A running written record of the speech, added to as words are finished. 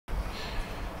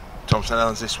Tom, St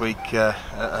Helens this week,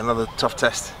 another tough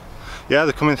test. Yeah,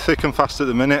 they're coming thick and fast at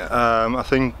the minute. I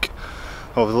think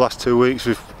over the last 2 weeks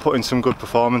we've put in some good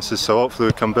performances, so hopefully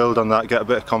we can build on that, get a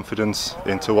bit of confidence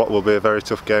into what will be a very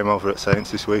tough game over at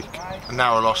Saints this week. And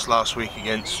now a loss last week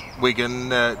against Wigan.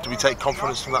 Do we take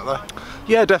confidence from that though?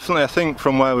 Yeah, definitely. I think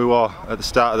from where we were at the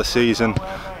start of the season,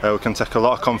 we can take a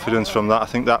lot of confidence from that. I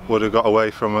think that would have got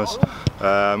away from us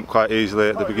quite easily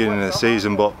at the beginning of the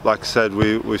season, but like I said,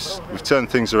 we've turned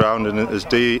things around, and as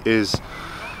D is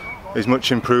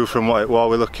much improved from what it was.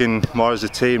 We're looking more as a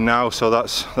team now, so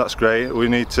that's great. We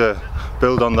need to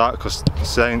build on that because the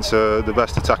Saints are the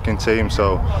best attacking team,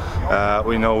 so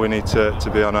we know we need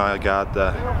to be on our guard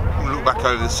there. Look back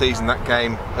over the season, that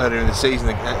game earlier in the season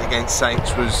against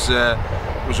Saints was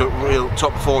a real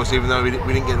top performance, even though we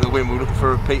didn't get the win. We're looking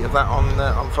for a repeat of that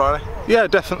on Friday. Yeah,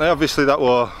 definitely. Obviously that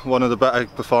was one of the better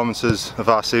performances of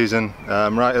our season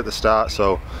right at the start,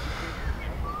 so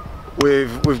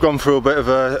we've gone through a bit of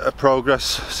a progress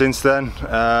since then,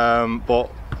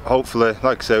 but hopefully,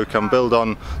 like I say, we can build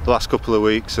on the last couple of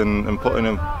weeks and put in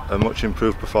a much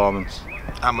improved performance.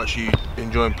 How much are you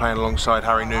enjoying playing alongside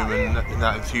Harry Newman and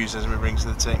that enthusiasm he brings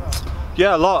to the team?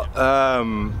 Yeah, a lot.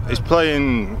 He's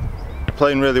playing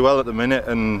really well at the minute,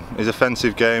 and his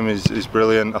offensive game is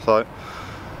brilliant, I thought.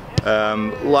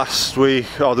 Last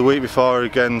week or the week before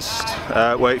against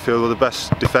Wakefield were the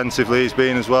best defensively he's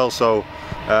been as well, so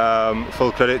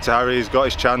full credit to Harry. He's got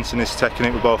his chance and he's taking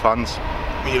it with both hands.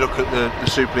 When you look at the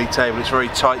Super League table, it's very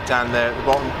tight down there at the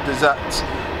bottom. Does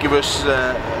that give us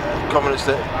confidence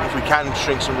that if we can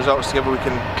string some results together, we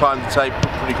can climb the table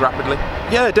pretty rapidly?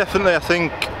 Yeah, definitely. I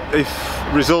think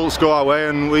if results go our way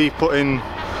and we put in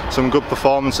some good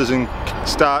performances and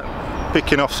start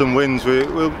picking off some wins,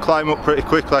 we'll climb up pretty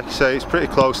quick. Like you say, it's pretty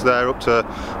close there, up to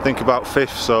I think about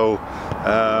 5th, so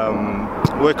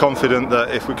we're confident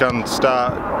that if we can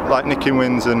start like nicking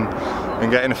wins and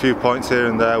getting a few points here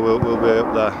and there, we'll be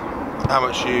up there. How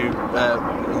much are you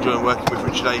enjoying working with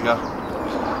Richard Agar?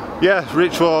 Yeah,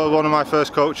 Rich was one of my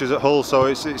first coaches at Hull, so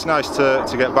it's nice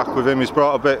to get back with him. He's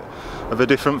brought a bit of a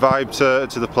different vibe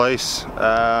to the place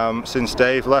since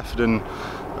Dave left, and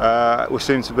we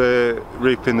seem to be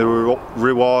reaping the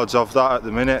rewards of that at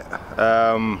the minute.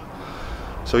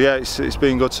 So yeah, it's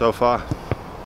been good so far.